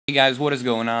Hey guys, what is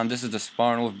going on? This is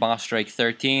TheSpartan with Boss Strike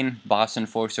 13, Boss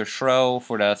Enforcer Shrow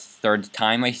for the third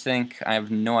time, I think. I have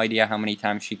no idea how many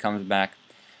times she comes back.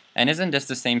 And isn't this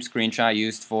the same screenshot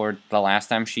used for the last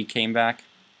time she came back?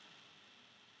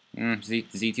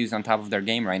 Z2's on top of their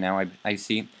game right now, I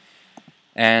see.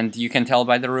 And you can tell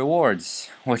by the rewards,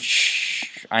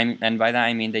 and by that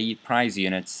I mean they eat prize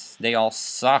units. They all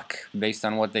suck based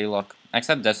on what they look.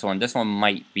 Except this one. This one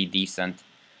might be decent.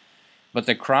 But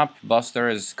the Crop Buster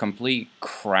is complete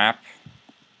crap.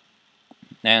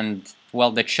 And,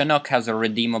 well, the Chinook has a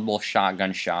redeemable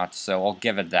shotgun shot, so I'll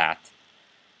give it that.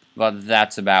 But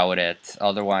that's about it.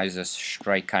 Otherwise, this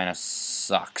strike kind of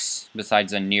sucks.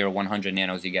 Besides the near 100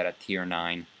 nanos you get at tier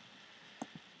 9.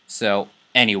 So,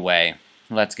 anyway,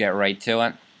 let's get right to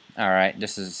it. Alright,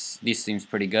 this seems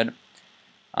pretty good.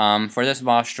 For this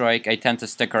boss strike, I tend to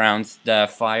stick around the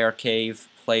fire cave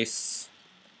place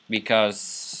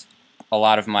because a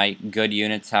lot of my good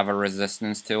units have a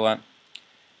resistance to it.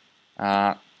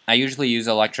 I usually use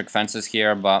electric fences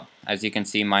here, but as you can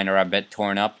see, mine are a bit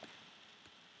torn up.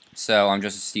 So I'm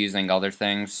just using other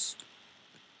things.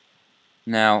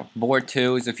 Now, board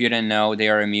 2s, if you didn't know, they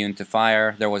are immune to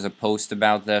fire. There was a post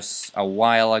about this a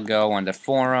while ago on the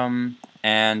forum,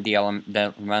 and the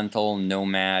elemental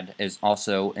nomad is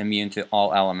also immune to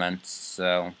all elements,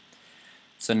 so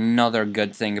it's another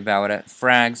good thing about it.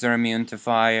 Frags are immune to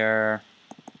fire.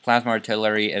 Plasma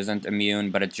artillery isn't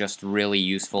immune, but it's just really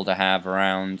useful to have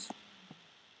around.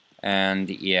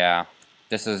 And yeah,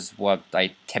 this is what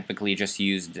I typically just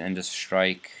used in this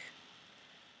strike.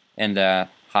 In the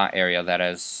hot area, that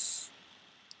is.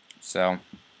 So,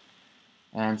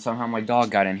 and somehow my dog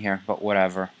got in here, but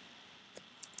whatever.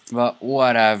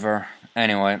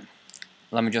 Anyway,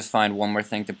 let me just find one more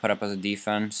thing to put up as a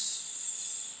defense.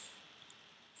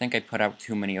 I think I put out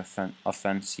too many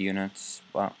offense units,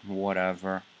 but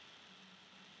whatever.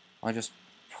 I'll just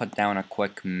put down a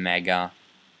quick mega,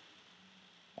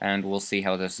 and we'll see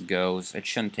how this goes. It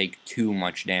shouldn't take too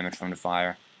much damage from the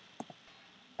fire.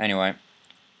 Anyway,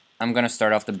 I'm gonna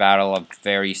start off the battle a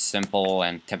very simple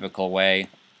and typical way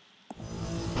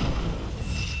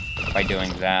by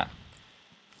doing that.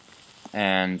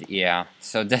 And yeah,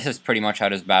 so this is pretty much how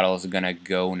this battle is gonna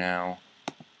go now.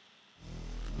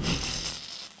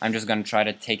 I'm just gonna try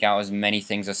to take out as many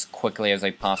things as quickly as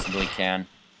I possibly can.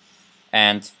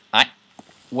 And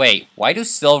wait, why do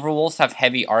Silver Wolves have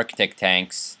heavy Arctic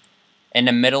tanks in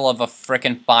the middle of a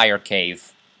frickin' fire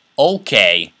cave?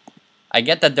 Okay. I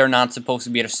get that they're not supposed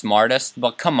to be the smartest,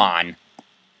 but come on.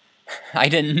 I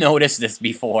didn't notice this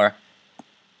before.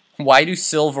 Why do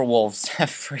Silver Wolves have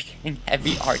freaking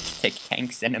heavy Arctic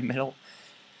tanks in the middle?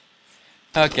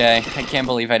 Okay, I can't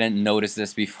believe I didn't notice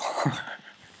this before.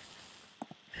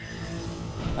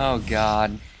 Oh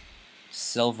god.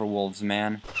 Silver Wolves,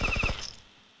 man.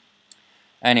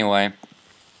 Anyway.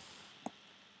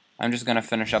 I'm just gonna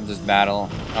finish up this battle,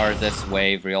 or this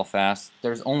wave real fast.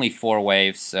 There's only 4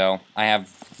 waves, so I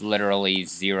have literally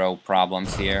 0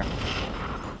 problems here.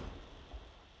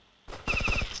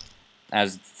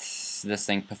 As this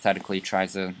thing pathetically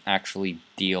tries to actually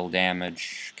deal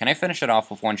damage. Can I finish it off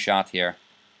with 1 shot here?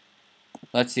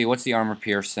 Let's see, what's the armor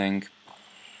piercing?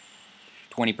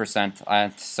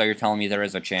 20%. So you're telling me there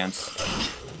is a chance.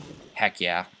 Heck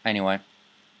yeah. Anyway.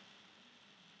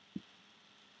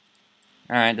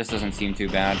 Alright, this doesn't seem too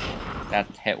bad.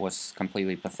 That hit was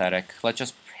completely pathetic. Let's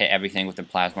just hit everything with the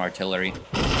plasma artillery.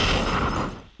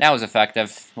 That was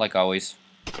effective, like always.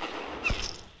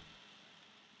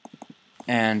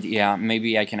 And yeah,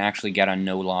 maybe I can actually get a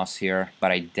no loss here,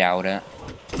 but I doubt it.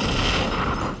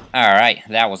 Alright,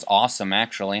 that was awesome,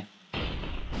 actually.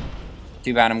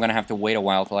 Too bad I'm gonna have to wait a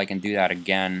while till I can do that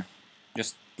again.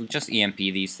 Just EMP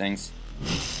these things.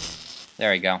 There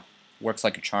we go. Works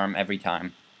like a charm every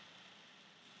time.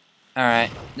 Alright,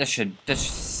 this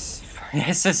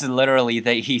is literally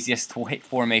the easiest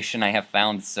formation I have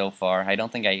found so far. I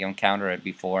don't think I encountered it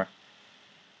before.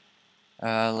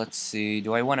 Let's see,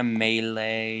 do I want to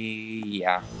melee?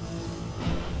 Yeah.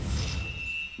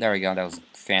 There we go, that was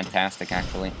fantastic,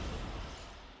 actually.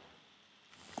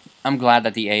 I'm glad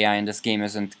that the AI in this game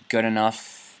isn't good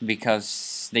enough,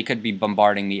 because they could be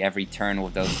bombarding me every turn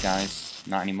with those guys.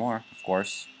 Not anymore, of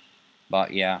course.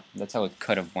 But yeah, that's how it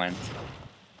could have went.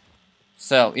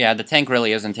 So, yeah, the tank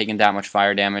really isn't taking that much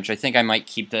fire damage. I think I might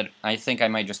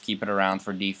just keep it around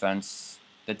for defense.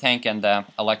 The tank and the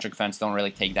electric fence don't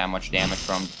really take that much damage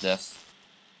from this.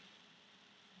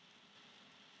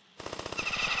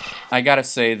 I gotta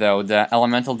say, though, the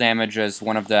elemental damage is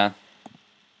one of the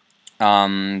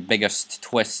biggest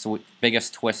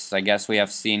twists, I guess, we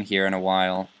have seen here in a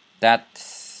while. That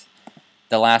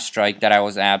the last strike that I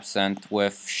was absent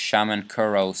with Shaman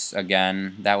Kuros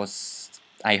again. That was...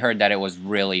 I heard that it was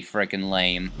really freaking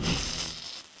lame.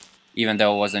 Even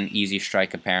though it was an easy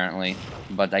strike apparently.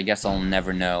 But I guess I'll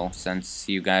never know, since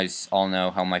you guys all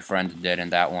know how my friend did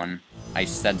in that one. I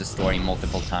said the story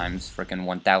multiple times. Freaking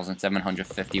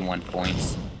 1,751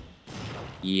 points.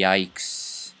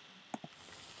 Yikes.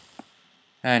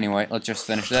 Anyway, let's just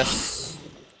finish this.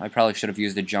 I probably should have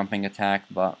used a jumping attack,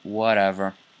 but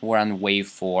whatever. We're on wave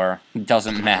 4.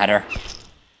 Doesn't matter.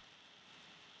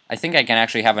 I think I can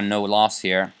actually have a no loss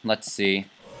here. Let's see.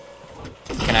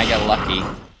 Can I get lucky?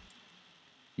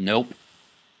 Nope.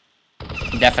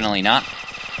 Definitely not.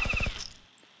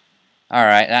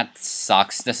 Alright, that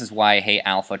sucks. This is why I hate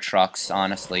alpha trucks,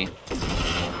 honestly.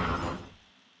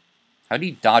 How do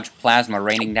you dodge plasma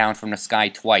raining down from the sky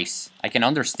twice? I can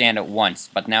understand it once,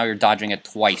 but now you're dodging it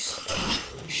twice.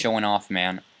 Showing off,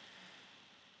 man.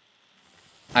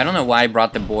 I don't know why I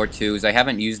brought the board 2s. I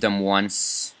haven't used them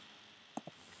once.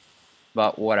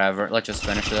 But whatever. Let's just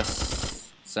finish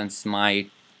this. Since my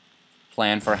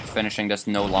plan for finishing this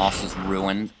no loss is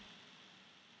ruined.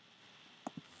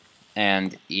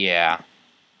 And yeah.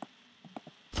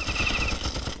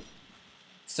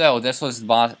 So this was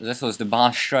the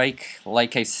boss strike.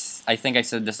 Like I think I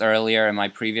said this earlier in my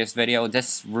previous video.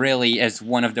 This really is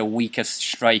one of the weakest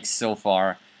strikes so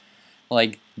far.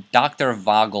 Like Dr.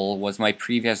 Vogel was my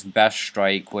previous best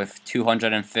strike with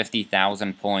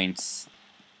 250,000 points.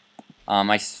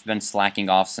 I've been slacking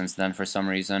off since then for some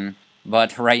reason.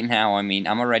 But right now, I mean,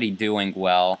 I'm already doing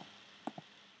well.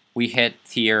 We hit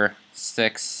tier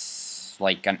 6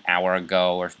 like an hour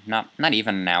ago, or not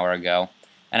even an hour ago.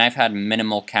 And I've had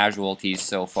minimal casualties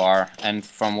so far, and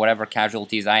from whatever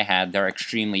casualties I had, they're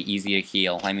extremely easy to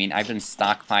heal. I mean, I've been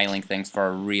stockpiling things for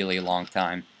a really long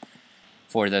time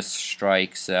for this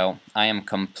strike, so I am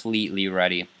completely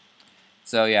ready.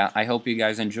 So yeah, I hope you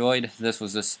guys enjoyed. This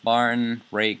was TheSpartan.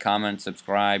 Rate, comment,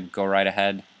 subscribe, go right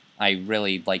ahead. I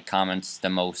really like comments the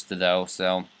most though,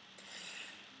 so...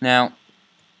 Now,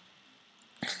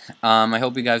 I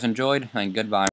hope you guys enjoyed, and goodbye.